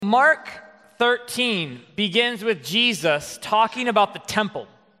Mark 13 begins with Jesus talking about the temple.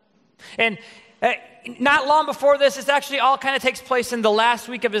 And not long before this, this actually all kind of takes place in the last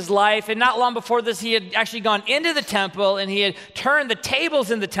week of his life. And not long before this, he had actually gone into the temple and he had turned the tables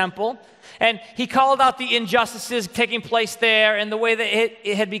in the temple. And he called out the injustices taking place there and the way that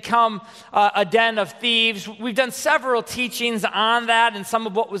it had become a den of thieves. We've done several teachings on that and some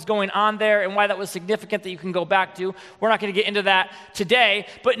of what was going on there and why that was significant that you can go back to. We're not going to get into that today.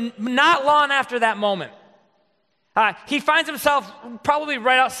 But not long after that moment, he finds himself probably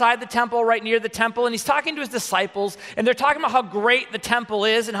right outside the temple, right near the temple, and he's talking to his disciples, and they're talking about how great the temple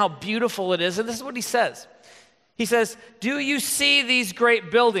is and how beautiful it is. And this is what he says. He says, "Do you see these great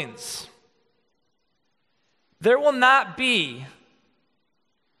buildings? There will not be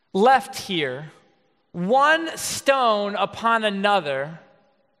left here one stone upon another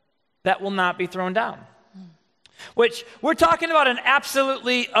that will not be thrown down." Which we're talking about an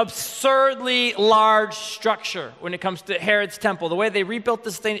absolutely absurdly large structure when it comes to Herod's temple. The way they rebuilt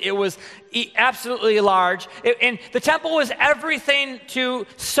this thing, it was absolutely large. And the temple was everything to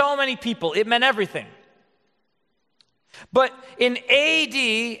so many people. It meant everything. But in AD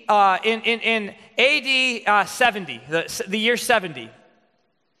 70, the year 70,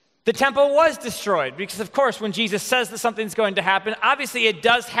 the temple was destroyed because, of course, when Jesus says that something's going to happen, obviously it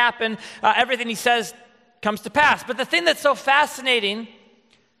does happen. Everything he says comes to pass. But the thing that's so fascinating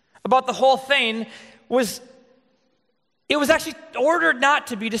about the whole thing was it was actually ordered not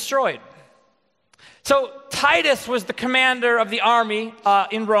to be destroyed. So Titus was the commander of the army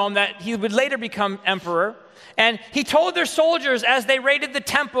in Rome that he would later become emperor. And he told their soldiers as they raided the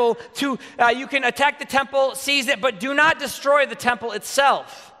temple to, you can attack the temple, seize it, but do not destroy the temple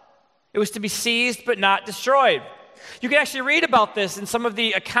itself. It was to be seized but not destroyed. You can actually read about this in some of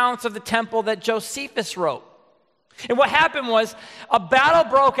the accounts of the temple that Josephus wrote. And what happened was a battle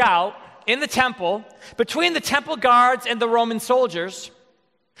broke out in the temple between the temple guards and the Roman soldiers.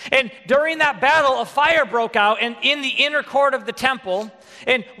 And during that battle, a fire broke out in the inner court of the temple.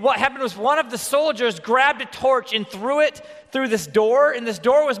 And what happened was one of the soldiers grabbed a torch and threw it through this door. And this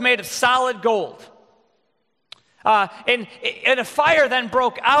door was made of solid gold. And a fire then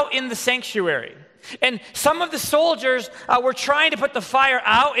broke out in the sanctuary. And some of the soldiers were trying to put the fire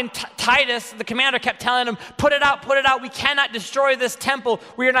out, and Titus, the commander, kept telling them, put it out, we cannot destroy this temple.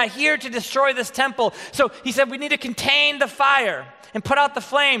 We are not here to destroy this temple. So he said, we need to contain the fire and put out the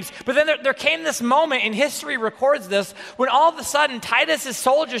flames. But then there came this moment, and history records this, when all of a sudden Titus's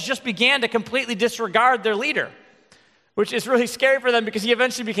soldiers just began to completely disregard their leader, which is really scary for them because he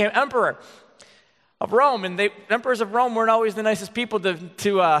eventually became emperor of Rome. And emperors of Rome weren't always the nicest people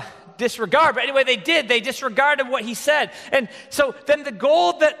to disregard. But anyway, they did. They disregarded what he said. And so then the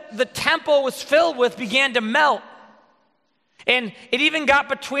gold that the temple was filled with began to melt. And it even got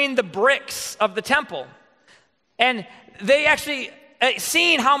between the bricks of the temple. And they actually,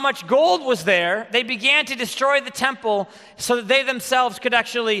 seeing how much gold was there, they began to destroy the temple so that they themselves could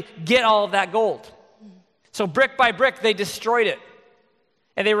actually get all of that gold. So brick by brick, they destroyed it.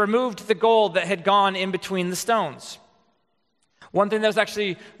 And they removed the gold that had gone in between the stones. One thing that was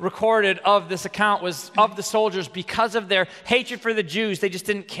actually recorded of this account was of the soldiers, because of their hatred for the Jews, they just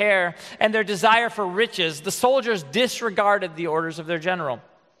didn't care, and their desire for riches, the soldiers disregarded the orders of their general.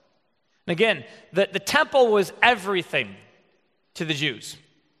 And again, the temple was everything to the Jews.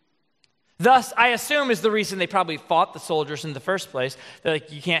 Thus, I assume is the reason they probably fought the soldiers in the first place. They're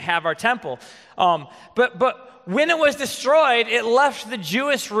like, you can't have our temple. But when it was destroyed, it left the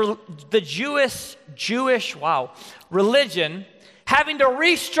Jewish religion having to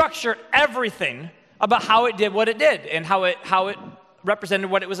restructure everything about how it did what it did and how it represented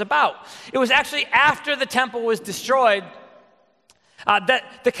what it was about. It was actually after the temple was destroyed that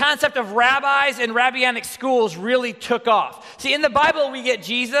the concept of rabbis and rabbinic schools really took off. See, in the Bible, we get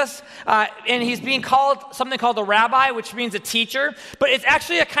Jesus, and he's being called something called a rabbi, which means a teacher. But it's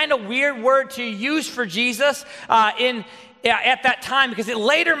actually a kind of weird word to use for Jesus at that time, because it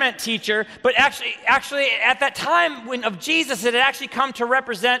later meant teacher. But actually, at that time of Jesus, it had actually come to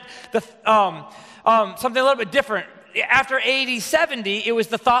represent something a little bit different. After AD 70, it was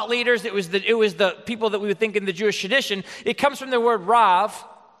the thought leaders, it was the people that we would think in the Jewish tradition. It comes from the word Rav,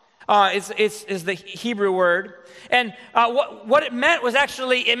 is the Hebrew word. And what it meant was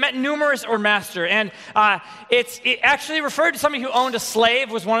it meant numerous or master. And it actually referred to somebody who owned a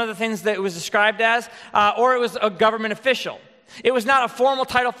slave, was one of the things that it was described as, or it was a government official. It was not a formal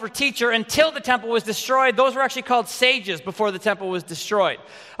title for teacher until the temple was destroyed. Those were actually called sages before the temple was destroyed.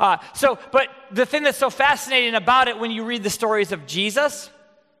 But the thing that's so fascinating about it when you read the stories of Jesus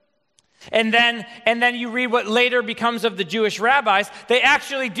And then you read what later becomes of the Jewish rabbis. They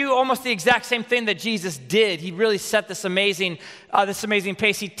actually do almost the exact same thing that Jesus did. He really set this amazing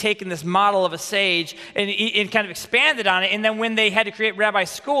pace. He'd taken this model of a sage and kind of expanded on it. And then when they had to create rabbi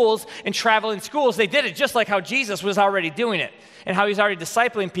schools and travel in schools, they did it just like how Jesus was already doing it and how he's already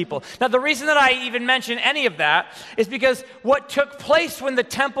discipling people. Now, the reason that I even mention any of that is because what took place when the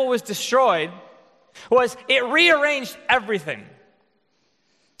temple was destroyed was it rearranged everything.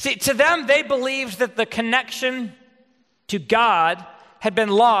 See, to them, they believed that the connection to God had been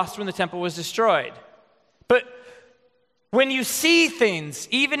lost when the temple was destroyed. But when you see things,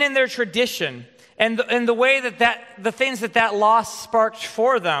 even in their tradition, and the way that the things that loss sparked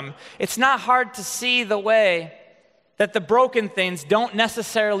for them, it's not hard to see the way that the broken things don't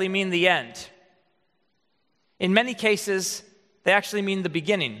necessarily mean the end. In many cases, they actually mean the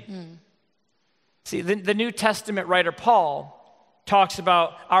beginning. See, the New Testament writer Paul talks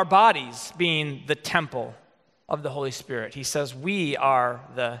about our bodies being the temple of the Holy Spirit. He says we are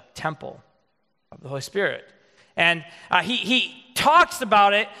the temple of the Holy Spirit. And he talks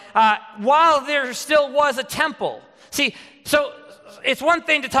about it while there still was a temple. See, so it's one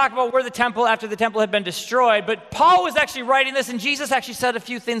thing to talk about where the temple after the temple had been destroyed, but Paul was actually writing this, and Jesus actually said a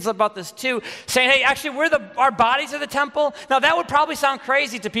few things about this too, saying, hey, actually, our bodies are the temple. Now, that would probably sound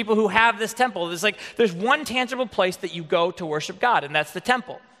crazy to people who have this temple. There's one tangible place that you go to worship God, and that's the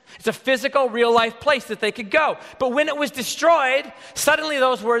temple. It's a physical, real-life place that they could go. But when it was destroyed, suddenly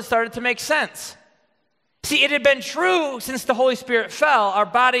those words started to make sense. See, it had been true since the Holy Spirit fell. Our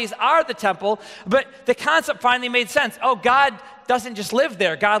bodies are the temple, but the concept finally made sense. Oh, God doesn't just live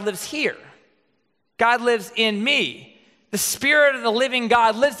there. God lives here. God lives in me. The Spirit of the living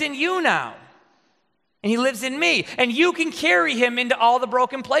God lives in you now. And he lives in me. And you can carry him into all the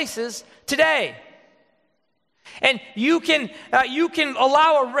broken places today. And you can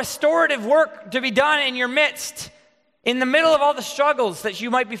allow a restorative work to be done in your midst, in the middle of all the struggles that you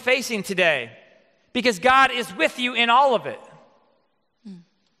might be facing today. Because God is with you in all of it. And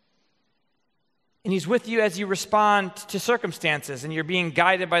he's with you as you respond to circumstances and you're being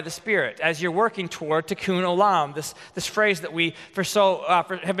guided by the Spirit, as you're working toward tikkun olam, this phrase that we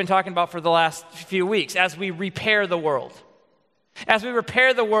have been talking about for the last few weeks, as we repair the world. As we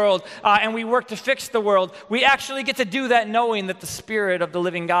repair the world and we work to fix the world, we actually get to do that knowing that the Spirit of the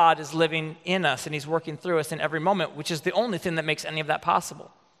living God is living in us and he's working through us in every moment, which is the only thing that makes any of that possible.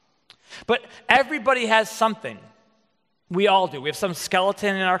 But everybody has something. We all do. We have some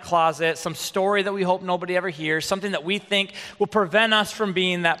skeleton in our closet, some story that we hope nobody ever hears, something that we think will prevent us from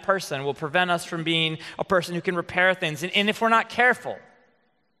being that person, will prevent us from being a person who can repair things. And if we're not careful,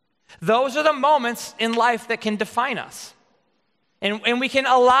 those are the moments in life that can define us. And we can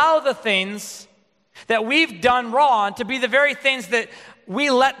allow the things that we've done wrong to be the very things that we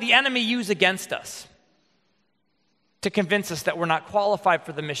let the enemy use against us, to convince us that we're not qualified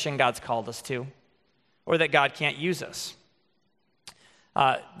for the mission God's called us to, or that God can't use us.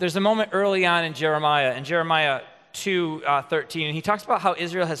 There's a moment early on in Jeremiah 2:13, and he talks about how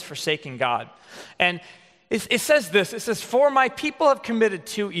Israel has forsaken God. And it says this, it says, "For my people have committed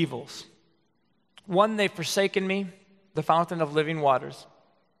two evils. One, they've forsaken me, the fountain of living waters,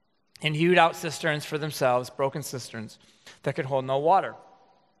 and hewed out cisterns for themselves, broken cisterns that could hold no water."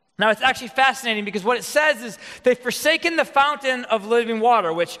 Now, it's actually fascinating because what it says is they've forsaken the fountain of living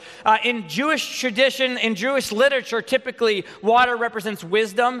water, which in Jewish tradition, in Jewish literature, typically water represents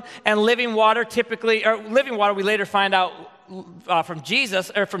wisdom, and living water we later find out from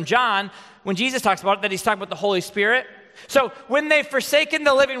Jesus, or from John, when Jesus talks about it, that he's talking about the Holy Spirit. So when they've forsaken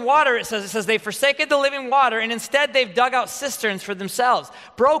the living water, it says they've forsaken the living water, and instead they've dug out cisterns for themselves,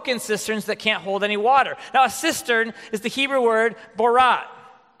 broken cisterns that can't hold any water. Now, a cistern is the Hebrew word borat.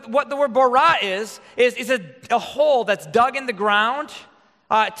 What the word borat is a hole that's dug in the ground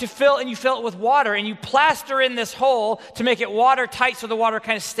to fill, and you fill it with water, and you plaster in this hole to make it watertight so the water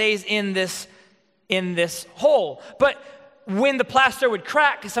kind of stays in this hole. But when the plaster would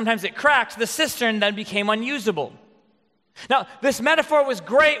crack, because sometimes it cracks, the cistern then became unusable. Now, this metaphor was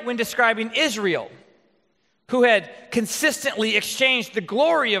great when describing Israel, who had consistently exchanged the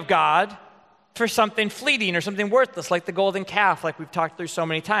glory of God for something fleeting or something worthless, like the golden calf, like we've talked through so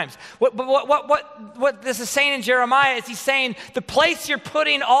many times. What this is saying in Jeremiah is he's saying the place you're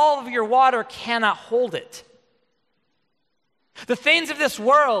putting all of your water cannot hold it. The things of this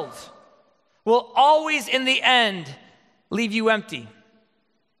world will always, in the end, leave you empty.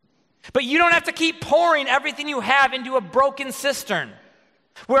 But you don't have to keep pouring everything you have into a broken cistern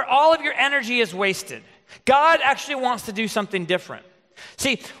where all of your energy is wasted. God actually wants to do something different.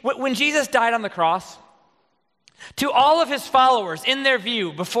 See, when Jesus died on the cross, To all of his followers, in their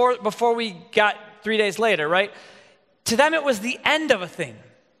view, before we got 3 days later, right? To them, it was the end of a thing,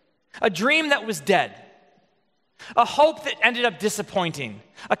 a dream that was dead, a hope that ended up disappointing,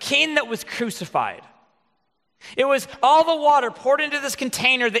 a king that was crucified. It was all the water poured into this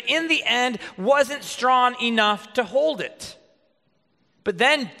container that in the end wasn't strong enough to hold it. But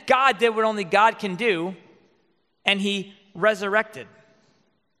then God did what only God can do, and he resurrected.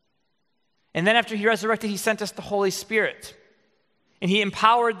 And then after he resurrected, he sent us the Holy Spirit. And he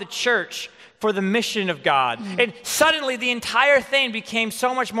empowered the church for the mission of God. And suddenly the entire thing became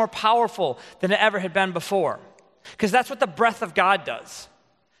so much more powerful than it ever had been before. Because that's what the breath of God does.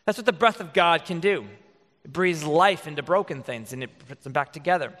 That's what the breath of God can do. It breathes life into broken things and it puts them back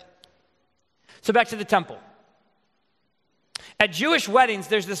together. So back to the temple. At Jewish weddings,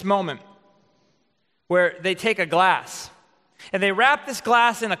 there's this moment where they take a glass and they wrap this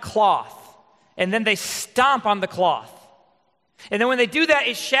glass in a cloth. And then they stomp on the cloth. And then when they do that,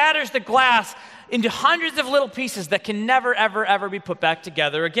 it shatters the glass into hundreds of little pieces that can never, ever, ever be put back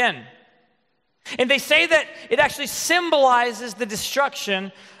together again. And they say that it actually symbolizes the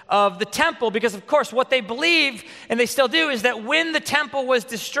destruction of the temple because, of course, what they believe, and they still do, is that when the temple was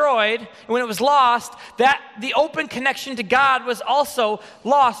destroyed, and when it was lost, that the open connection to God was also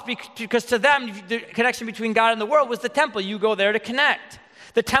lost because to them, the connection between God and the world was the temple. You go there to connect.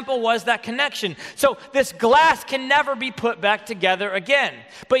 The temple was that connection. So this glass can never be put back together again.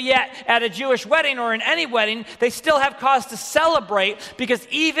 But yet, at a Jewish wedding or in any wedding, they still have cause to celebrate because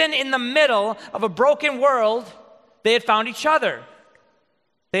even in the middle of a broken world, they had found each other.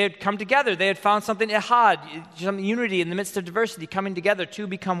 They had come together. They had found something ihad, some unity in the midst of diversity, coming together to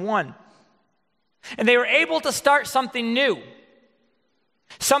become one. And they were able to start something new,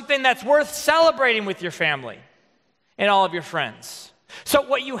 something that's worth celebrating with your family and all of your friends. So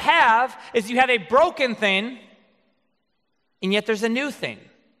what you have is you have a broken thing, and yet there's a new thing,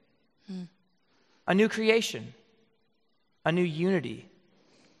 a new creation, a new unity,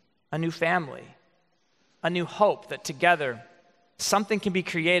 a new family, a new hope that together something can be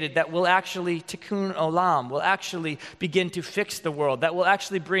created that will actually tikkun olam, will actually begin to fix the world, that will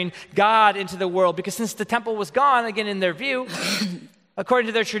actually bring God into the world. Because since the temple was gone, again in their view, according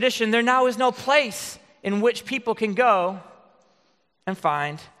to their tradition, there now is no place in which people can go and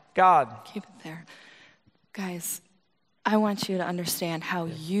find God. Keep it there. Guys, I want you to understand how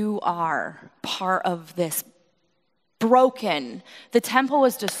you are part of this broken. The temple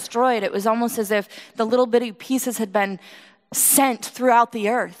was destroyed. It was almost as if the little bitty pieces had been sent throughout the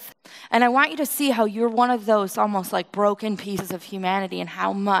earth. And I want you to see how you're one of those almost like broken pieces of humanity and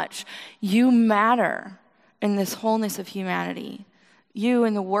how much you matter in this wholeness of humanity. You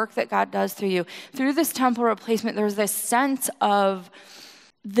and the work that God does through you. Through this temple replacement, there's this sense of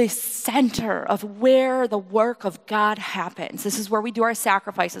the center of where the work of God happens. This is where we do our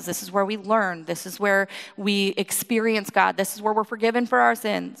sacrifices. This is where we learn. This is where we experience God. This is where we're forgiven for our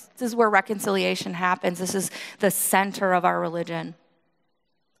sins. This is where reconciliation happens. This is the center of our religion,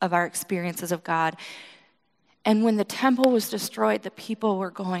 of our experiences of God. And when the temple was destroyed, the people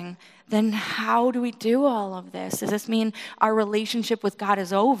were going, then how do we do all of this? Does this mean our relationship with God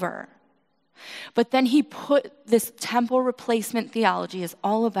is over? But then he put this temple replacement theology is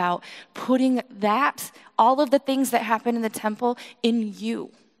all about putting that, all of the things that happen in the temple in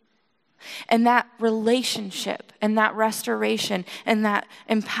you. And that relationship and that restoration and that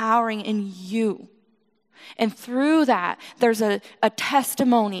empowering in you. And through that, there's a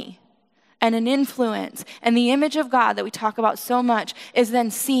testimony and an influence. And the image of God that we talk about so much is then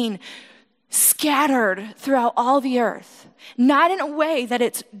seen scattered throughout all the earth. Not in a way that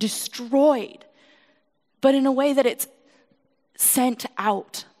it's destroyed, but in a way that it's sent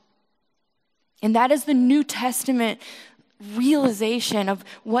out. And that is the New Testament realization of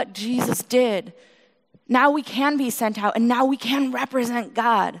what Jesus did. Now we can be sent out, and now we can represent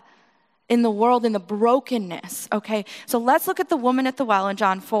God in the world, in the brokenness, okay? So let's look at the woman at the well in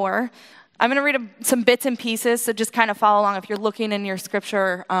John 4. I'm going to read some bits and pieces, so just kind of follow along. If you're looking in your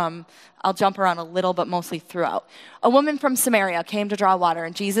scripture, I'll jump around a little, but mostly throughout. A woman from Samaria came to draw water,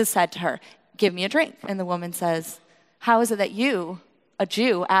 and Jesus said to her, "Give me a drink." And the woman says, "How is it that you, a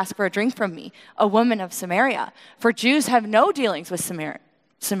Jew, ask for a drink from me, a woman of Samaria? For Jews have no dealings with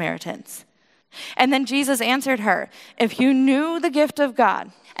Samaritans." And then Jesus answered her, "If you knew the gift of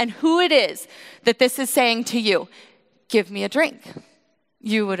God and who it is that this is saying to you, 'Give me a drink,'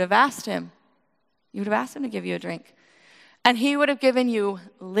 you would have asked him. You would have asked him to give you a drink. And he would have given you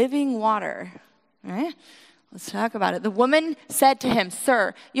living water." Right? Let's talk about it. The woman said to him,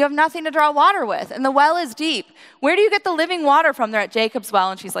 "Sir, you have nothing to draw water with, and the well is deep. Where do you get the living water from?" They're at Jacob's well,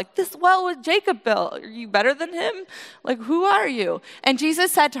 and she's like, "This well was Jacob built. Are you better than him? Like, who are you?" And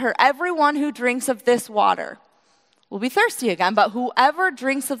Jesus said to her, "Everyone who drinks of this water will be thirsty again, but whoever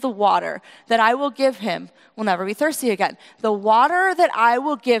drinks of the water that I will give him will never be thirsty again. The water that I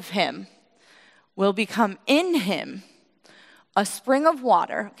will give him will become in him a spring of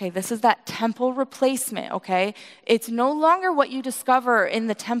water." Okay, this is that temple replacement, okay? It's no longer what you discover in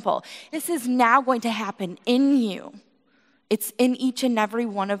the temple. This is now going to happen in you. It's in each and every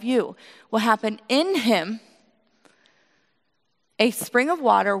one of you. Will happen in him, a spring of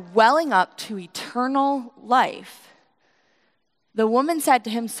water welling up to eternal life. The woman said to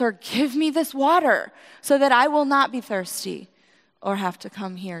him, "Sir, give me this water so that I will not be thirsty or have to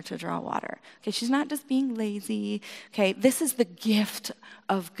come here to draw water." Okay, she's not just being lazy. Okay, this is the gift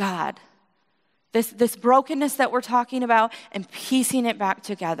of God. This brokenness that we're talking about and piecing it back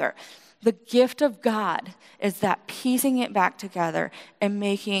together. The gift of God is that piecing it back together and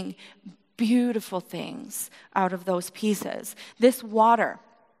making beautiful things out of those pieces. This water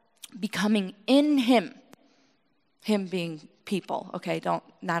becoming in him being people, okay,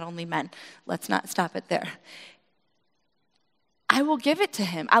 not only men. Let's not stop it there. I will give it to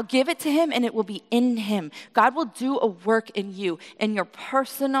him. I'll give it to him and it will be in him. God will do a work in you, in your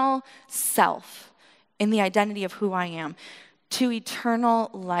personal self, in the identity of who I am, to eternal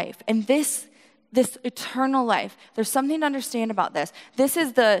life. And this eternal life, there's something to understand about this. This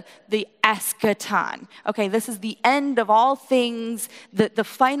is the eschaton. Okay, this is the end of all things. The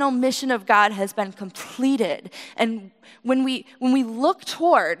final mission of God has been completed. And when we look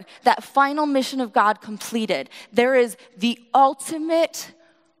toward that final mission of God completed, there is the ultimate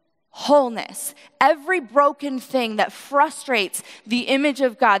wholeness. Every broken thing that frustrates the image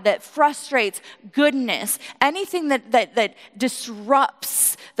of God, that frustrates goodness, anything that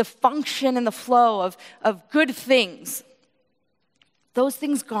disrupts the function and the flow of good things, those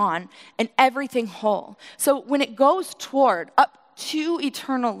things gone and everything whole. So when it goes toward up to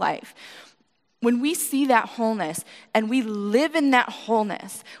eternal life, when we see that wholeness and we live in that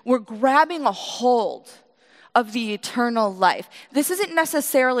wholeness, we're grabbing a hold of the eternal life. This isn't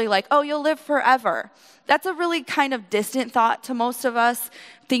necessarily like, oh, you'll live forever. That's a really kind of distant thought to most of us,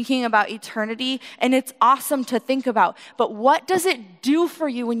 thinking about eternity, and it's awesome to think about. But what does it do for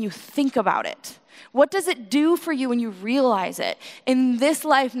you when you think about it? What does it do for you when you realize it? In this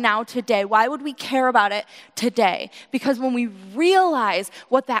life now, today, why would we care about it today? Because when we realize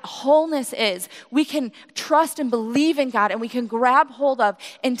what that wholeness is, we can trust and believe in God, and we can grab hold of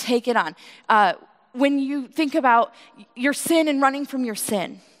and take it on. When you think about your sin and running from your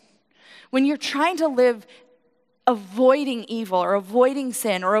sin, when you're trying to live avoiding evil or avoiding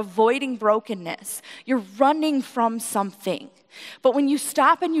sin or avoiding brokenness, you're running from something. But when you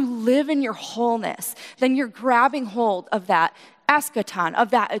stop and you live in your wholeness, then you're grabbing hold of that eschaton,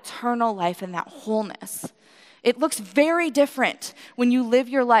 of that eternal life and that wholeness. It looks very different when you live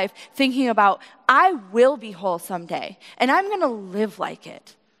your life thinking about, I will be whole someday, and I'm going to live like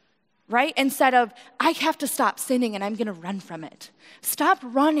it. Right? Instead of, I have to stop sinning and I'm going to run from it. Stop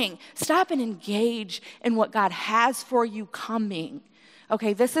running. Stop and engage in what God has for you coming.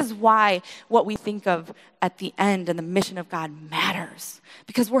 Okay, this is why what we think of at the end and the mission of God matters.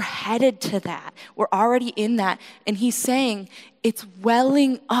 Because we're headed to that. We're already in that. And he's saying it's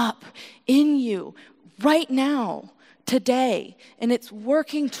welling up in you right now, today. And it's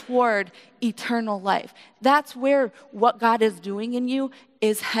working toward eternal life. That's where what God is doing in you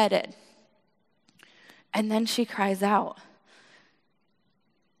is headed. And then she cries out,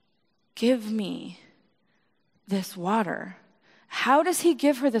 "Give me this water." How does he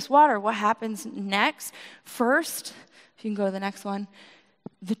give her this water? What happens next? First, if you can go to the next one,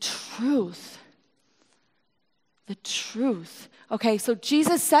 the truth. The truth. Okay, so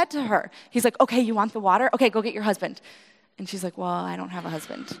Jesus said to her, he's like, "Okay, you want the water? Okay, go get your husband." And she's like, "Well, I don't have a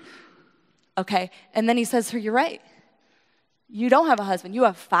husband." Okay, and then he says to her, "You're right. You don't have a husband, you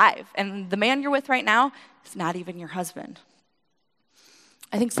have 5. And the man you're with right now is not even your husband."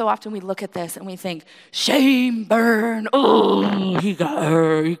 I think so often we look at this and we think, shame, burn, oh, he got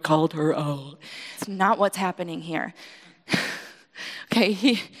her, he called her out. It's not what's happening here.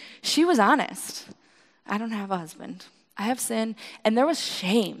 Okay, she was honest. I don't have a husband. I have sin, and there was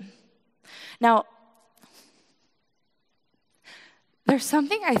shame. Now, there's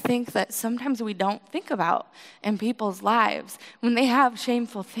something I think that sometimes we don't think about in people's lives when they have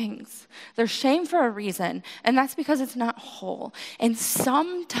shameful things. There's shame for a reason, and that's because it's not whole. And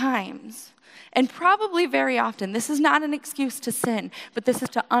sometimes, and probably very often, this is not an excuse to sin, but this is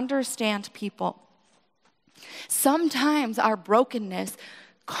to understand people. Sometimes our brokenness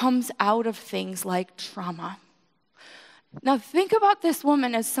comes out of things like trauma. Now think about this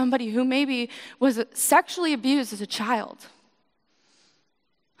woman as somebody who maybe was sexually abused as a child.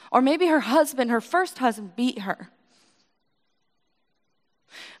 Or maybe her first husband, beat her.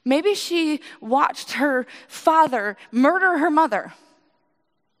 Maybe she watched her father murder her mother.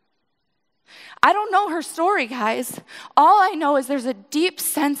 I don't know her story, guys. All I know is there's a deep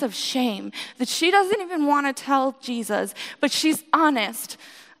sense of shame that she doesn't even want to tell Jesus, but she's honest.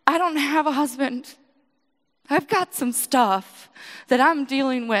 I don't have a husband. I've got some stuff that I'm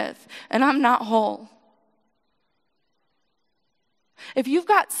dealing with, and I'm not whole. If you've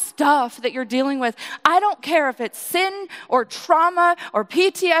got stuff that you're dealing with, I don't care if it's sin or trauma or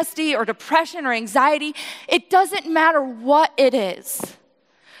PTSD or depression or anxiety. It doesn't matter what it is.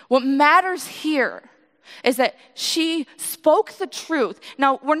 What matters here is that she spoke the truth.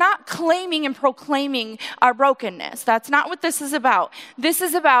 Now, we're not claiming and proclaiming our brokenness. That's not what this is about. This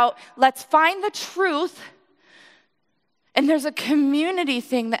is about, let's find the truth, and there's a community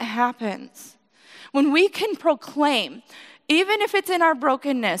thing that happens. When we can proclaim, even if it's in our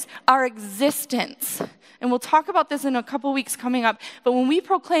brokenness, our existence, and we'll talk about this in a couple weeks coming up, but when we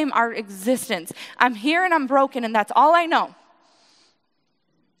proclaim our existence, I'm here and I'm broken and that's all I know.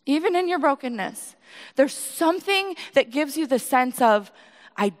 Even in your brokenness, there's something that gives you the sense of,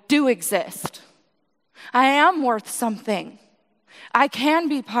 I do exist. I am worth something. I can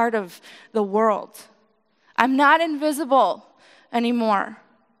be part of the world. I'm not invisible anymore.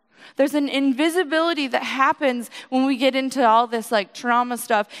 There's an invisibility that happens when we get into all this like trauma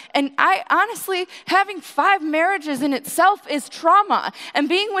stuff. And I honestly, having 5 marriages in itself is trauma. And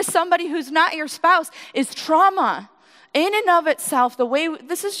being with somebody who's not your spouse is trauma. In and of itself,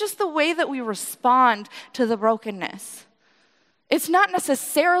 this is just the way that we respond to the brokenness. It's not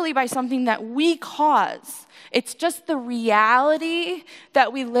necessarily by something that we cause. It's just the reality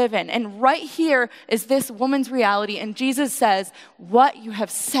that we live in. And right here is this woman's reality. And Jesus says, what you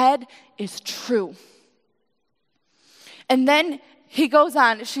have said is true. And then he goes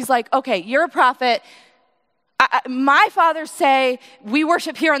on. She's like, okay, you're a prophet. My fathers say we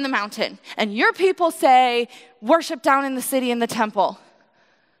worship here on the mountain. And your people say worship down in the city in the temple.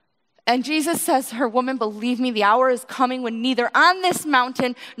 And Jesus says to her, woman, believe me, the hour is coming when neither on this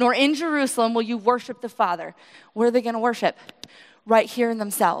mountain nor in Jerusalem will you worship the Father. Where are they going to worship? Right here in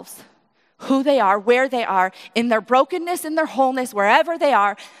themselves. Who they are, where they are, in their brokenness, in their wholeness, wherever they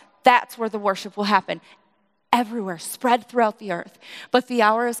are, that's where the worship will happen. Everywhere, spread throughout the earth. But the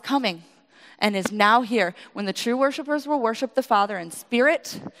hour is coming and is now here when the true worshipers will worship the Father in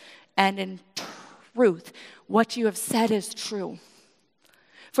spirit and in truth. What you have said is true.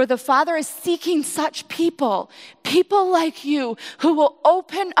 For the Father is seeking such people like you, who will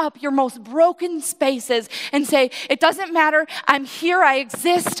open up your most broken spaces and say, it doesn't matter, I'm here, I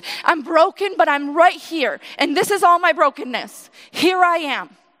exist, I'm broken, but I'm right here. And this is all my brokenness. Here I am.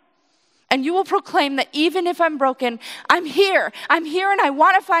 And you will proclaim that even if I'm broken, I'm here and I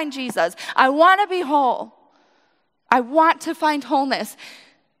want to find Jesus. I want to be whole. I want to find wholeness.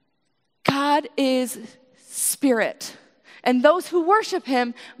 God is spirit. And those who worship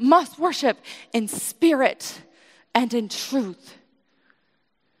him must worship in spirit and in truth.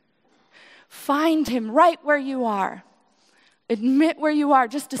 Find him right where you are. Admit where you are.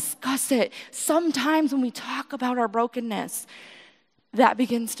 Just discuss it. Sometimes when we talk about our brokenness, that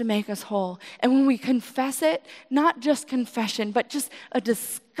begins to make us whole. And when we confess it, not just confession, but just a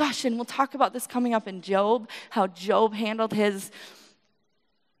discussion. We'll talk about this coming up in Job, how Job handled his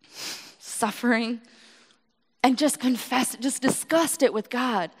suffering. And just confess it, just discussed it with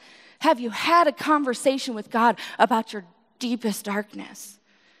God. Have you had a conversation with God about your deepest darkness?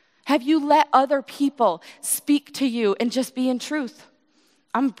 Have you let other people speak to you and just be in truth?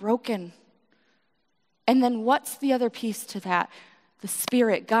 I'm broken. And then what's the other piece to that? The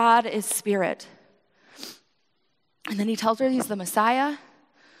Spirit. God is Spirit. And then he tells her he's the Messiah.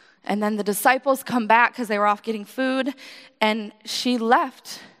 And then the disciples come back because they were off getting food. And she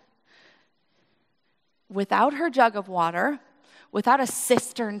left without her jug of water, without a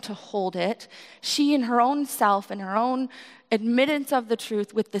cistern to hold it. She in her own self, in her own admittance of the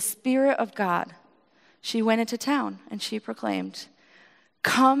truth, with the Spirit of God, she went into town and she proclaimed,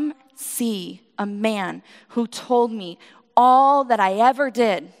 come see a man who told me all that I ever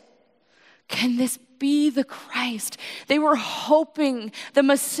did. Can this be the Christ? They were hoping the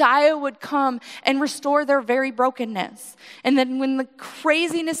Messiah would come and restore their very brokenness. And then when the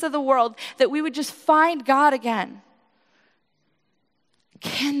craziness of the world, that we would just find God again.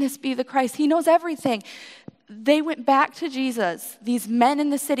 Can this be the Christ? He knows everything. they went back to Jesus, these men in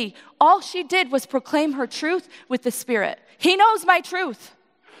the city. All she did was proclaim her truth with the Spirit. He knows my truth.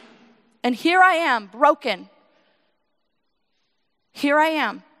 And here I am, broken. Here I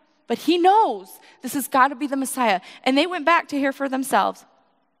am. But he knows this has got to be the Messiah. And they went back to hear for themselves.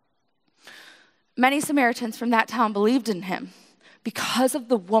 Many Samaritans from that town believed in him because of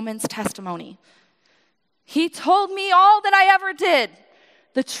the woman's testimony. He told me all that I ever did,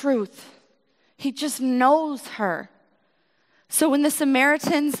 the truth. He just knows her. So when the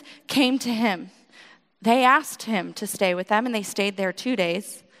Samaritans came to him, they asked him to stay with them, and they stayed there 2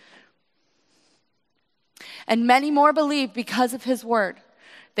 days. And many more believed because of his word.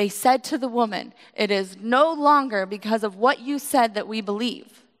 They said to the woman, "It is no longer because of what you said that we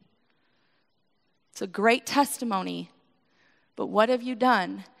believe." It's a great testimony, but what have you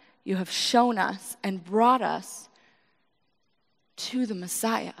done? You have shown us and brought us to the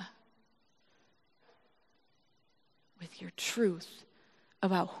Messiah with your truth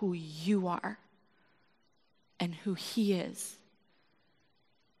about who you are and who he is.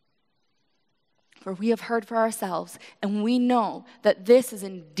 For we have heard for ourselves, and we know that this is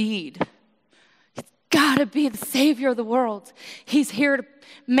indeed, he's got to be the Savior of the world. He's here to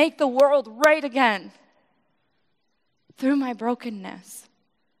make the world right again. Through my brokenness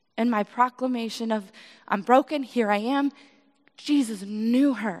and my proclamation of, I'm broken, here I am, Jesus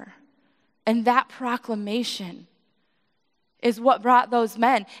knew her. And that proclamation is what brought those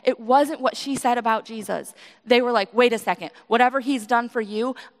men. It wasn't what she said about Jesus. They were like, wait a second, whatever he's done for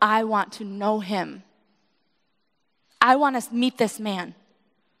you, I want to know him. I want to meet this man.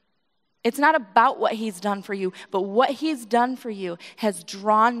 It's not about what he's done for you, but what he's done for you has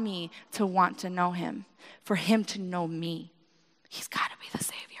drawn me to want to know him, for him to know me. He's got to be the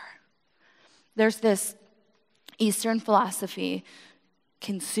Savior. There's this Eastern philosophy,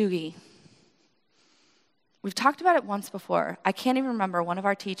 kintsugi. We've talked about it once before. I can't even remember. One of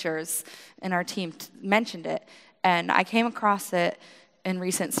our teachers in our team mentioned it, and I came across it in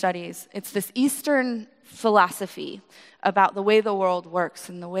recent studies. It's this Eastern philosophy about the way the world works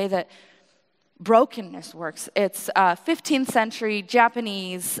and the way that brokenness works. It's 15th century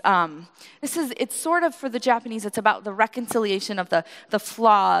Japanese. It's sort of for the Japanese, it's about the reconciliation of the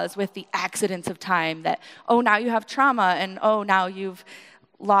flaws with the accidents of time that, oh, now you have trauma, and oh, now you've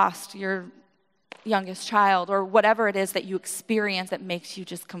lost your youngest child, or whatever it is that you experience that makes you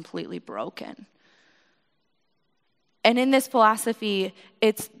just completely broken. And in this philosophy,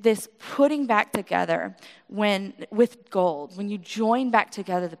 it's this putting back together with gold, when you join back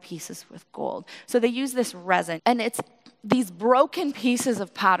together the pieces with gold. So they use this resin, and it's these broken pieces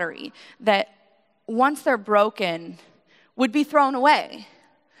of pottery that once they're broken would be thrown away.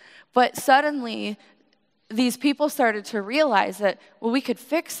 But suddenly, these people started to realize that, well, we could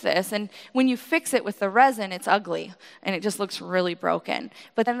fix this. And when you fix it with the resin, it's ugly and it just looks really broken.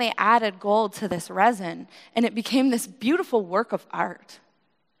 But then they added gold to this resin and it became this beautiful work of art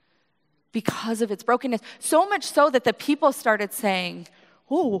because of its brokenness. So much so that the people started saying,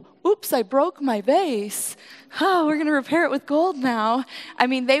 oh, oops, I broke my vase. Oh, we're going to repair it with gold now. I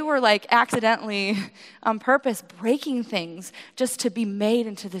mean, they were like accidentally, on purpose, breaking things just to be made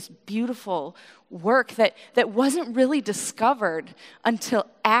into this beautiful work that wasn't really discovered until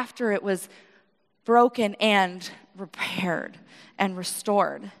after it was broken and repaired and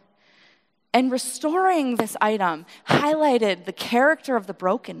restored. And restoring this item highlighted the character of the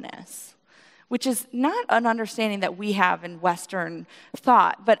brokenness, which is not an understanding that we have in Western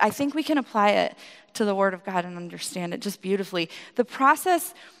thought, but I think we can apply it to the Word of God and understand it just beautifully. The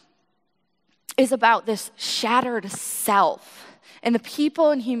process is about this shattered self and the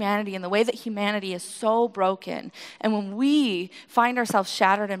people and humanity and the way that humanity is so broken. And when we find ourselves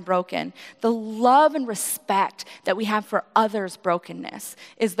shattered and broken, the love and respect that we have for others' brokenness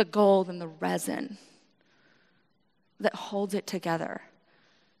is the gold and the resin that holds it together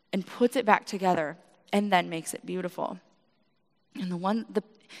and puts it back together and then makes it beautiful. And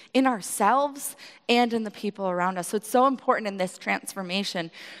in ourselves and in the people around us. So it's so important in this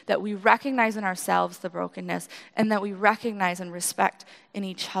transformation that we recognize in ourselves the brokenness and that we recognize and respect in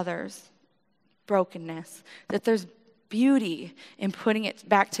each other's brokenness, that there's beauty in putting it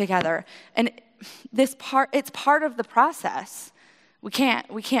back together. And it's part of the process. We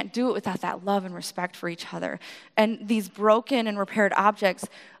can't do it without that love and respect for each other. And these broken and repaired objects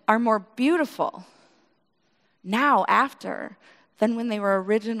are more beautiful now after than when they were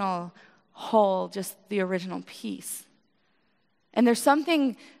original whole, just the original piece. And there's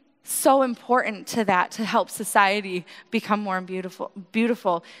something so important to that to help society become more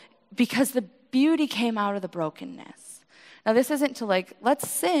beautiful because the beauty came out of the brokenness. Now, this isn't to let's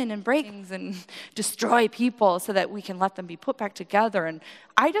sin and break things and destroy people so that we can let them be put back together. And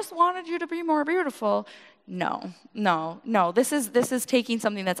I just wanted you to be more beautiful. No. This is taking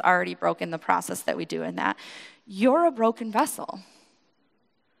something that's already broken, the process that we do in that. You're a broken vessel.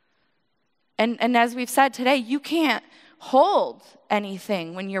 And as we've said today, you can't hold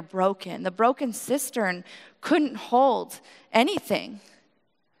anything when you're broken. The broken cistern couldn't hold anything.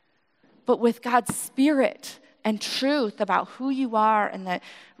 But with God's Spirit and truth about who you are, and that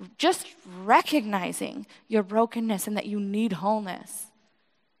just recognizing your brokenness and that you need wholeness.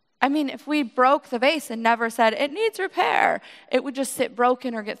 I mean, if we broke the vase and never said it needs repair, it would just sit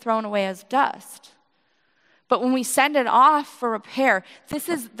broken or get thrown away as dust. But when we send it off for repair, this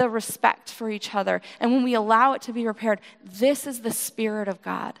is the respect for each other. And when we allow it to be repaired, this is the Spirit of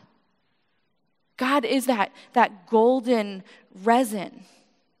God. God is that golden resin.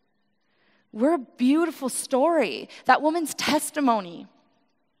 We're a beautiful story. That woman's testimony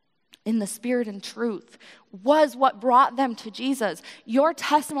in the Spirit and truth was what brought them to Jesus. Your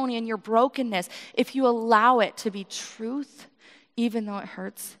testimony and your brokenness, if you allow it to be truth, even though it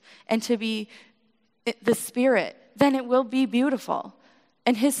hurts, and to be the Spirit, then it will be beautiful.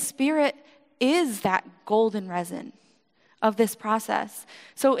 And His Spirit is that golden resin of this process.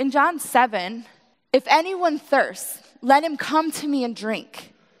 So in John 7, if anyone thirsts, let him come to me and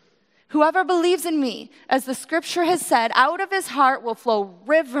drink. Whoever believes in me, as the scripture has said, out of his heart will flow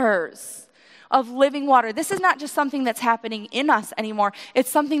rivers of living water. This is not just something that's happening in us anymore. It's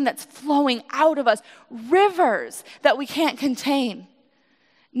something that's flowing out of us. Rivers that we can't contain.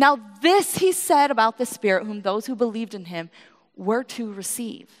 Now this he said about the Spirit, whom those who believed in him were to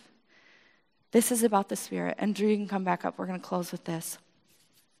receive. This is about the Spirit. And Drew, you can come back up. We're going to close with this.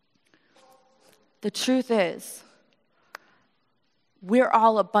 The truth is, we're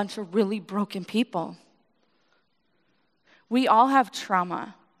all a bunch of really broken people. We all have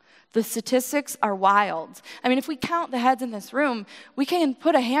trauma. The statistics are wild. I mean, if we count the heads in this room, we can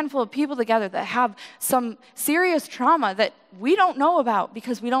put a handful of people together that have some serious trauma that we don't know about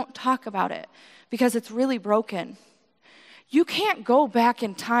because we don't talk about it, because it's really broken. You can't go back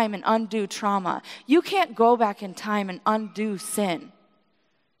in time and undo trauma. You can't go back in time and undo sin.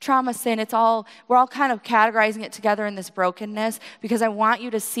 Trauma, sin, we're all kind of categorizing it together in this brokenness because I want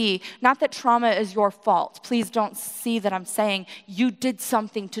you to see, not that trauma is your fault. Please don't see that I'm saying you did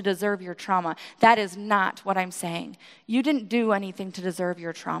something to deserve your trauma. That is not what I'm saying. You didn't do anything to deserve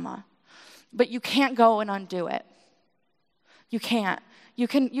your trauma. But you can't go and undo it. You can't. You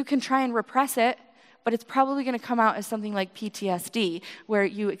can try and repress it, but it's probably going to come out as something like PTSD, where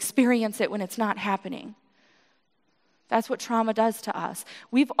you experience it when it's not happening. That's what trauma does to us.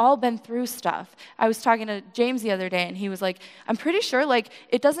 We've all been through stuff. I was talking to James the other day, and he was like, I'm pretty sure,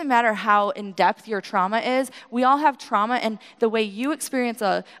 it doesn't matter how in-depth your trauma is. We all have trauma, and the way you experience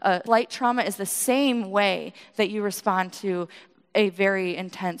a light trauma is the same way that you respond to a very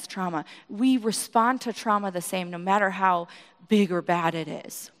intense trauma. We respond to trauma the same, no matter how big or bad it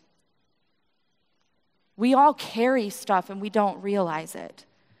is. We all carry stuff, and we don't realize it.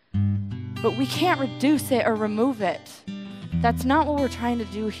 But we can't reduce it or remove it. That's not what we're trying to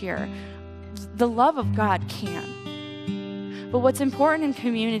do here. The love of God can. But what's important in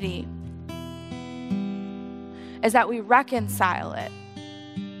community is that we reconcile it.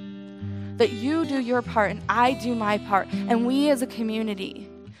 That you do your part and I do my part. And we as a community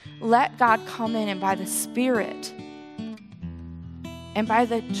let God come in, and by the Spirit and by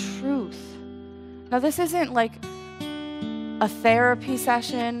the truth. Now, this isn't like a therapy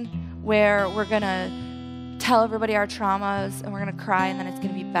session where we're going to tell everybody our traumas and we're going to cry and then it's going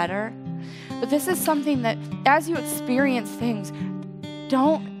to be better. But this is something that as you experience things,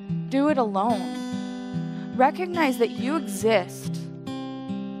 don't do it alone. Recognize that you exist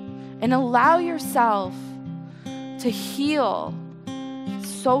and allow yourself to heal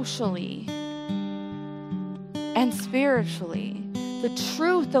socially and spiritually. The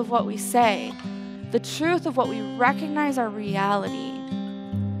truth of what we say, the truth of what we recognize our reality,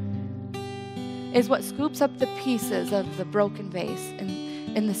 is what scoops up the pieces of the broken vase. And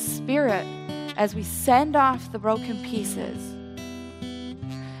in the Spirit, as we send off the broken pieces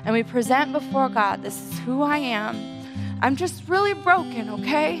and we present before God, this is who I am. I'm just really broken,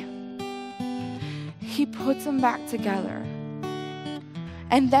 okay? He puts them back together.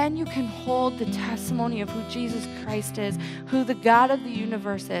 And then you can hold the testimony of who Jesus Christ is, who the God of the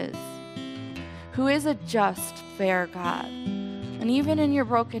universe is, who is a just, fair God. And even in your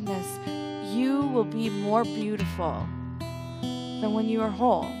brokenness, you will be more beautiful than when you are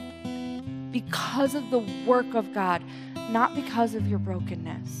whole because of the work of God, not because of your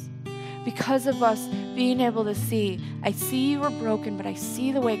brokenness. because of us being able to see, I see you were broken, but I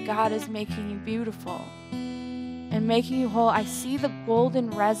see the way God is making you beautiful and making you whole. I see the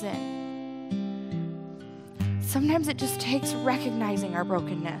golden resin. Sometimes it just takes recognizing our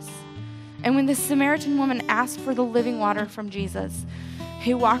brokenness. And when the Samaritan woman asked for the living water from Jesus,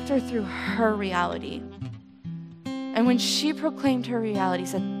 he walked her through her reality. And when she proclaimed her reality,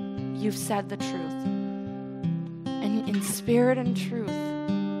 said, "You've said the truth." And in spirit and truth,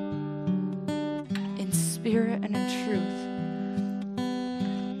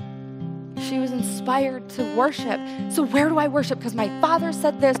 she was inspired to worship. So where do I worship? Because my father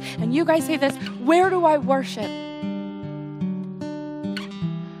said this, and you guys say this. Where do I worship?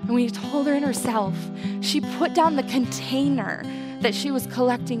 And when he told her in herself, she put down the container that she was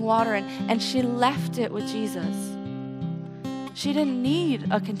collecting water in, and she left it with Jesus. She didn't need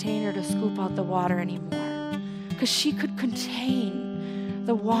a container to scoop out the water anymore, because she could contain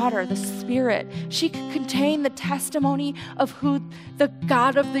the water, the Spirit. She could contain the testimony of who the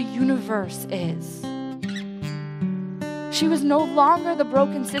God of the universe is. She was no longer the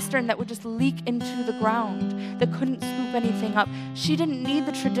broken cistern that would just leak into the ground, that couldn't scoop anything up. She didn't need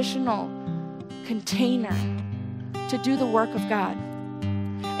the traditional container to do the work of God.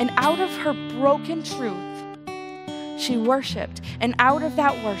 And out of her broken truth, she worshiped. And out of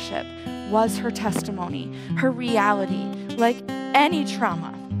that worship was her testimony, her reality. Like any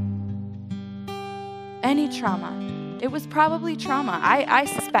trauma, it was probably trauma. I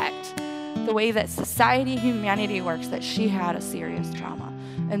suspect the way that society, humanity works, that she had a serious trauma.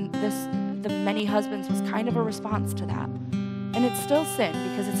 And the many husbands was kind of a response to that. And it's still sin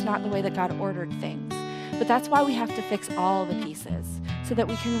because it's not the way that God ordered things. But that's why we have to fix all the pieces so that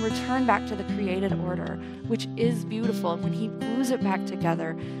we can return back to the created order, which is beautiful. And when he glues it back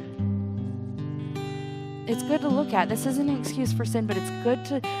together, it's good to look at. This isn't an excuse for sin, but it's good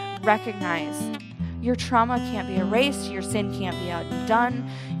to recognize your trauma can't be erased. Your sin can't be outdone.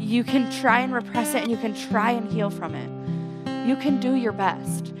 You can try and repress it, and you can try and heal from it. You can do your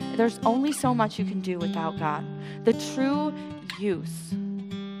best. There's only so much you can do without God. The true use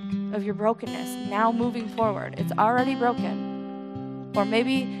of your brokenness now moving forward, it's already broken. Or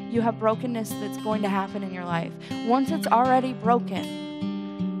maybe you have brokenness that's going to happen in your life. Once it's already broken,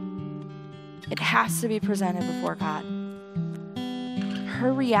 it has to be presented before God.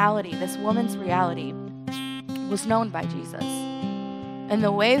 Her reality, this woman's reality, was known by Jesus. And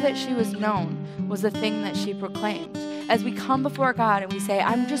the way that she was known was the thing that she proclaimed. As we come before God and we say,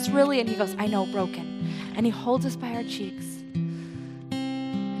 "I'm just really," and he goes, "I know, broken." And he holds us by our cheeks.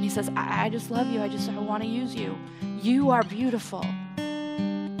 And he says, I just love you. I want to use you. You are beautiful.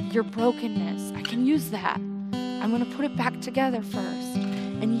 Your brokenness, I can use that. I'm going to put it back together first.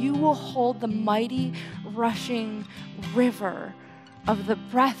 And you will hold the mighty, rushing river of the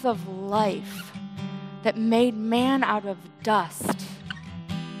breath of life that made man out of dust,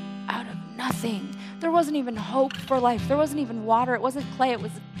 out of nothing. There wasn't even hope for life. There wasn't even water. It wasn't clay. It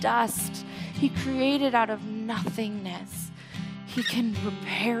was dust. He created out of nothingness. He can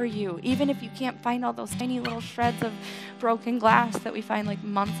repair you, even if you can't find all those tiny little shreds of broken glass that we find like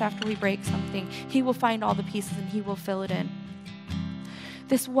months after we break something. He will find all the pieces and he will fill it in.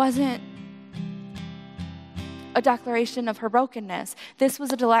 This wasn't a declaration of her brokenness. This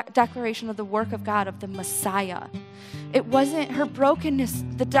was a declaration of the work of God, of the Messiah. It wasn't her brokenness.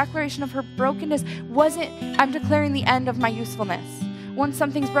 The declaration of her brokenness wasn't, "I'm declaring the end of my usefulness. Once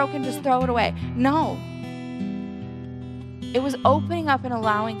something's broken, just throw it away." No. It was opening up and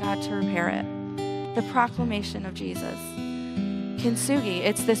allowing God to repair it. The proclamation of Jesus. Kintsugi,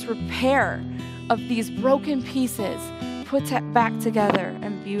 it's this repair of these broken pieces put back together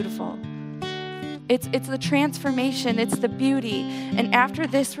and beautiful. It's the transformation, it's the beauty. And after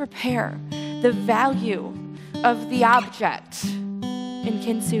this repair, the value of the object in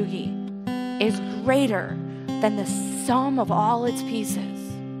Kintsugi is greater than the sum of all its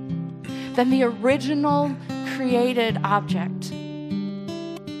pieces, than the original created object.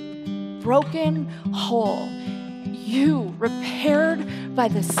 Broken, whole, you, repaired by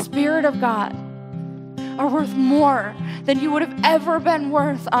the Spirit of God, are worth more than you would have ever been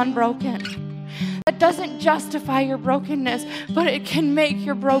worth unbroken. That doesn't justify your brokenness, but it can make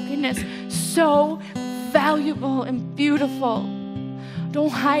your brokenness so valuable and beautiful.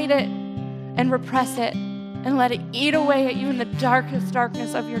 Don't hide it and repress it and let it eat away at you in the darkest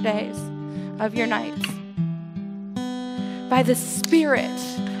darkness of your days, of your nights. By the Spirit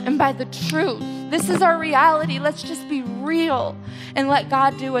and by the truth. This is our reality. Let's just be real and let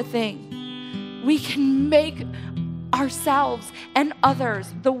God do a thing. We can make ourselves and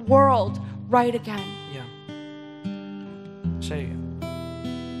others, the world, right again. Yeah. So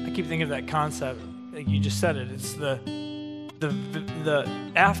I keep thinking of that concept. Like you just said it. It's the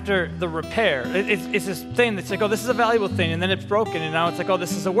after the repair. It's this thing that's like, oh, this is a valuable thing, and then it's broken, and now it's like, oh,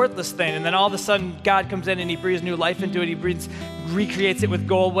 this is a worthless thing, and then all of a sudden God comes in and he breathes new life into it. He recreates it with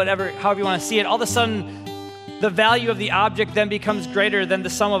gold, whatever, however you want to see it. All of a sudden, the value of the object then becomes greater than the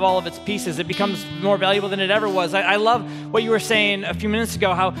sum of all of its pieces. It becomes more valuable than it ever was. I love what you were saying a few minutes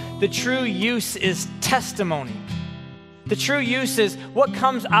ago, how the true use is testimony. The true use is what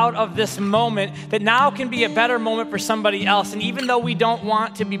comes out of this moment that now can be a better moment for somebody else. And even though we don't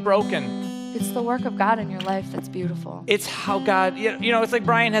want to be broken, it's the work of God in your life that's beautiful. It's how God, you know, it's like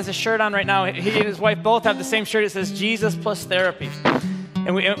Brian has a shirt on right now. He and his wife both have the same shirt. It says Jesus plus therapy.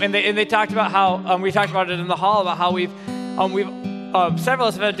 And they talked about how, we talked about it in the hall, about how several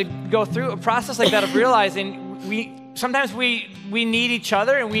of us have had to go through a process like that of realizing sometimes we need each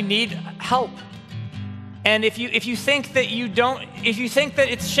other and we need help. And if you think that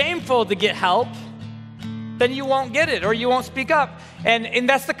it's shameful to get help, then you won't get it or you won't speak up. And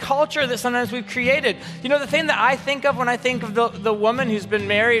that's the culture that sometimes we've created. You know, the thing that I think of when I think of the woman who's been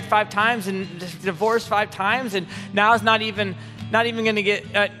married 5 times and divorced 5 times and now is not even going to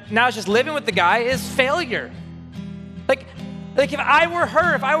get, now is just living with the guy is failure. Like if I were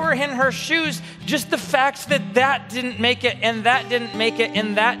her, if I were in her shoes, just the fact that didn't make it and that didn't make it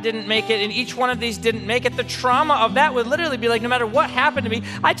and that didn't make it and each one of these didn't make it, the trauma of that would literally be like, no matter what happened to me,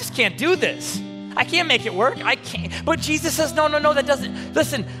 I just can't do this. I can't make it work. I can't. But Jesus says, no, that doesn't.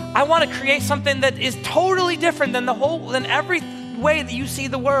 Listen, I want to create something that is totally different than every way that you see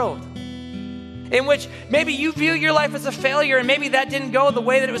the world. In which maybe you view your life as a failure and maybe that didn't go the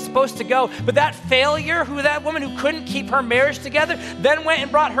way that it was supposed to go. But that failure, that woman who couldn't keep her marriage together, then went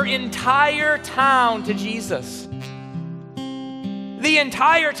and brought her entire town to Jesus. The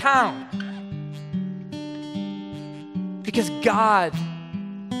entire town. Because God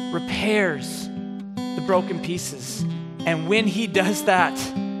repairs the broken pieces. And when he does that,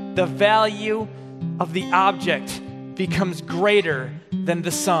 the value of the object becomes greater than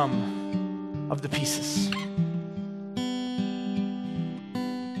the sum of the pieces.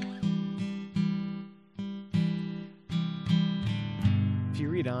 If you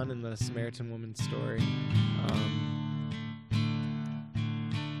read on in the Samaritan woman's story,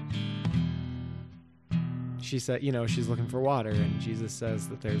 she said, she's looking for water, and Jesus says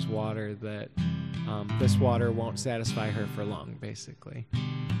that there's water that this water won't satisfy her for long, basically.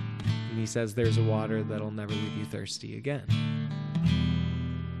 And he says there's a water that'll never leave you thirsty again.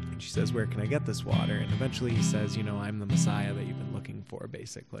 She says, where can I get this water? And eventually he says, I'm the Messiah that you've been looking for,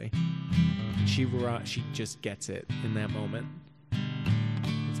 basically. And she just gets it in that moment.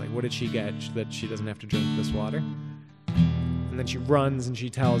 It's like, what did she get? That she doesn't have to drink this water? And then she runs and she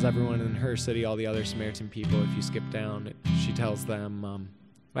tells everyone in her city, all the other Samaritan people, if you skip down, she tells them,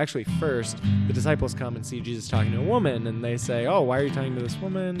 actually first, the disciples come and see Jesus talking to a woman, and they say, oh, why are you talking to this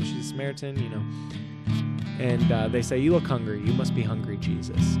woman? She's Samaritan, And they say, you look hungry. You must be hungry,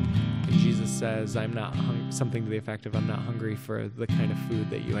 Jesus. And Jesus says, I'm not something to the effect of, I'm not hungry for the kind of food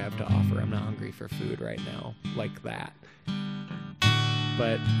that you have to offer. I'm not hungry for food right now like that.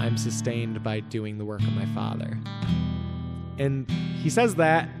 But I'm sustained by doing the work of my Father. And he says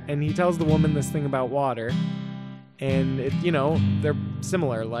that, and he tells the woman this thing about water. And, they're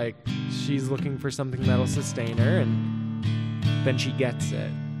similar. Like, she's looking for something that'll sustain her, and then she gets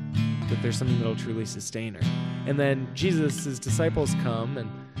it. That there's something that'll truly sustain her. And then Jesus' disciples come and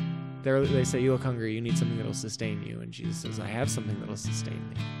they say, you look hungry, you need something that'll sustain you. And Jesus says, I have something that'll sustain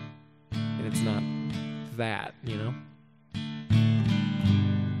me. And it's not that, And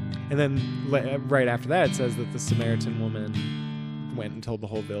then right after that, it says that the Samaritan woman went and told the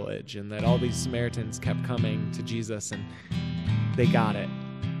whole village, and that all these Samaritans kept coming to Jesus, and they got it.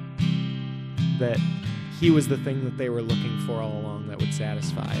 That he was the thing that they were looking for all along that would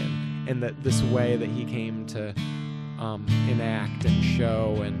satisfy him. And that this way that he came to enact and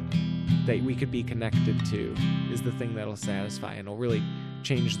show and that we could be connected to is the thing that'll satisfy and will really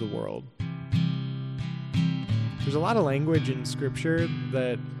change the world. There's a lot of language in Scripture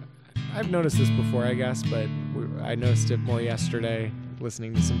that I've noticed this before, I guess, but I noticed it more yesterday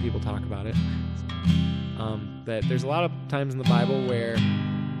listening to some people talk about it. That there's a lot of times in the Bible where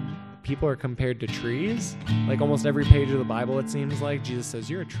people are compared to trees. Like almost every page of the Bible, it seems like Jesus says,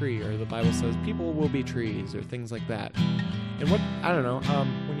 you're a tree, or the Bible says people will be trees, or things like that. And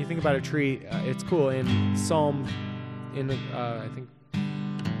when you think about a tree, it's cool. In Psalm, I think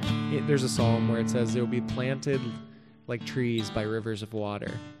there's a psalm where it says they'll be planted like trees by rivers of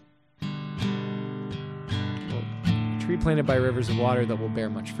water. Well, a tree planted by rivers of water that will bear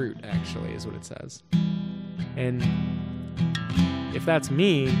much fruit, actually, is what it says. And if that's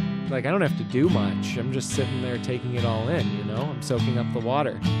me, like, I don't have to do much. I'm just sitting there taking it all in, you know? I'm soaking up the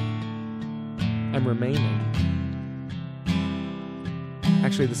water. I'm remaining.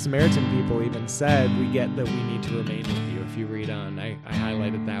 Actually, the Samaritan people even said, we get that we need to remain with you. If you read on, I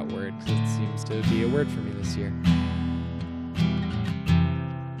highlighted that word because it seems to be a word for me this year.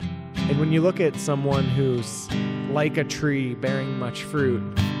 And when you look at someone who's like a tree bearing much fruit,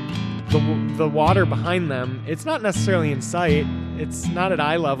 the water behind them, it's not necessarily in sight. It's not at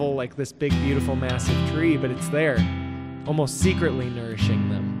eye level like this big, beautiful, massive tree, but it's there, almost secretly nourishing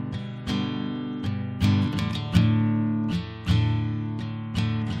them.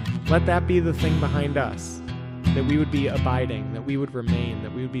 Let that be the thing behind us, that we would be abiding, that we would remain,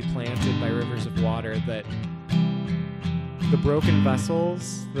 that we would be planted by rivers of water, that the broken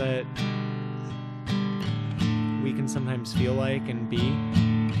vessels that we can sometimes feel like and be,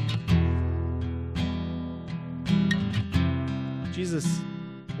 Jesus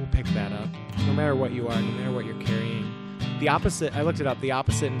will pick that up, no matter what you are, no matter what you're carrying. The opposite, I looked it up, the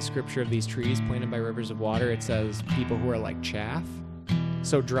opposite in Scripture of these trees planted by rivers of water, it says people who are like chaff,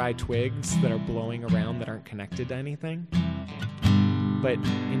 so dry twigs that are blowing around that aren't connected to anything. But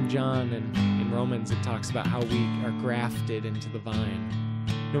in John and in Romans, it talks about how we are grafted into the vine.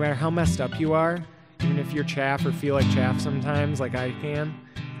 No matter how messed up you are, even if you're chaff or feel like chaff sometimes, like I can,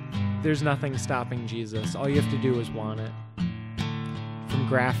 there's nothing stopping Jesus. All you have to do is want it. From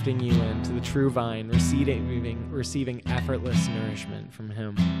grafting you into the true vine, receiving effortless nourishment from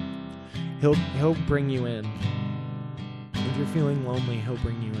Him. He'll bring you in. If you're feeling lonely, He'll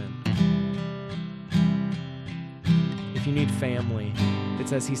bring you in. If you need family, it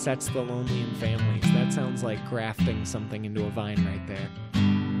says He sets the lonely in families. That sounds like grafting something into a vine right there.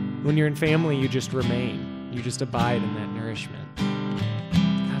 When you're in family, you just remain. You just abide in that nourishment.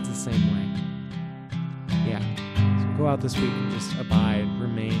 God's the same way. Yeah. So go out this week and just abide,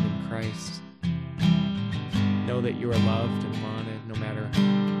 remain in Christ. Know that you are loved and wanted, no matter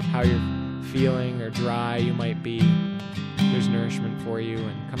how you're feeling or dry you might be. There's nourishment for you,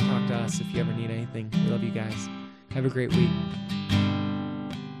 and come talk to us if you ever need anything. We love you guys. Have a great week.